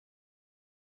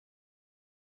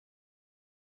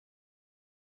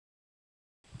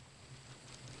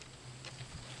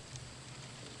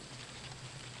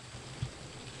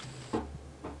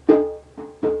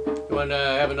want to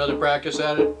have another practice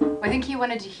at it? I think he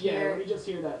wanted to hear. Yeah, let me just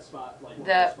hear that spot, like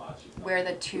the spots where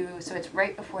the two. So it's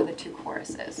right before the two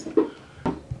choruses. Maybe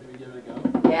give it a go.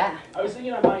 Yeah. I was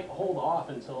thinking I might hold off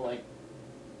until like,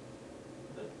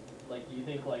 do you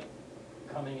think like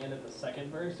coming in at the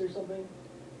second verse or something?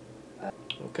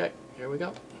 Okay, here we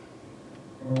go.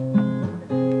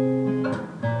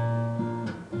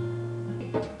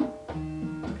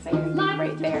 Because I think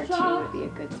right there too would be a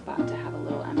good spot to have a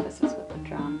little emphasis with the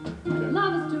drum.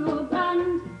 Love is to a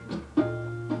band.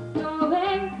 Don't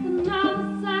wait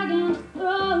another second.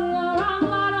 Throw your arms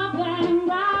wide open and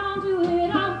grab onto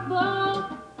it on both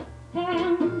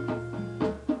hands.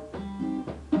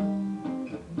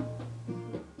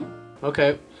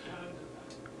 Okay.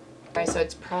 Right, so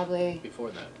it's probably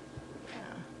Before that.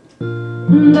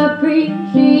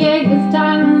 Appreciate this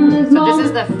time, this so this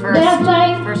is the first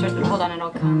verse, but hold on, it'll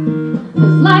come.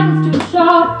 This life is too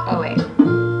short. Oh wait.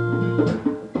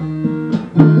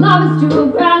 Love is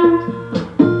too grand.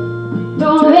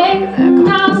 Don't wait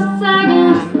another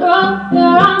second. Throw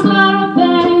your arms wide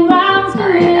open and grab onto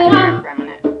Sorry, I it got on. there for a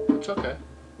minute. It's okay.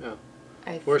 Yeah.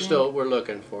 We're We're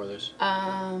looking for this.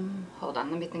 Hold on,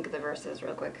 let me think of the verses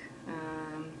real quick.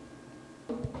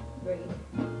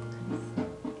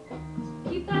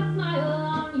 Keep that smile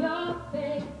on your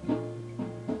face.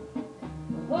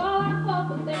 Oh, I hope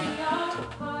within your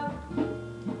heart.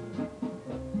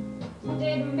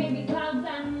 Today there may be clouds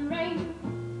and rain.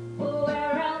 Oh,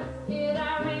 where else is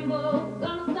our rainbow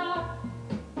gonna start?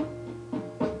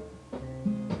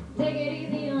 Take it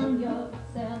easy on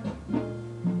yourself.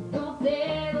 Don't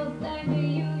say those things to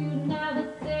you you'd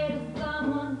never say to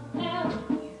someone else.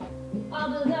 We all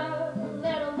deserve a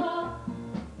little love.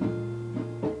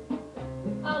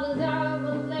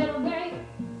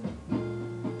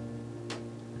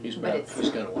 He's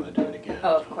going to want to do it again.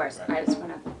 Oh, of course. I just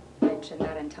want to mention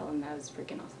that and tell him that was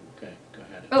freaking awesome. Okay, go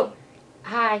ahead. Oh,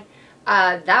 hi.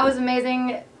 That was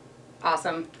amazing.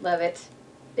 Awesome. Love it.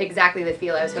 Exactly the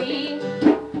feel I was hoping.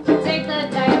 Take the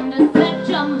time to set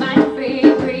your mind free.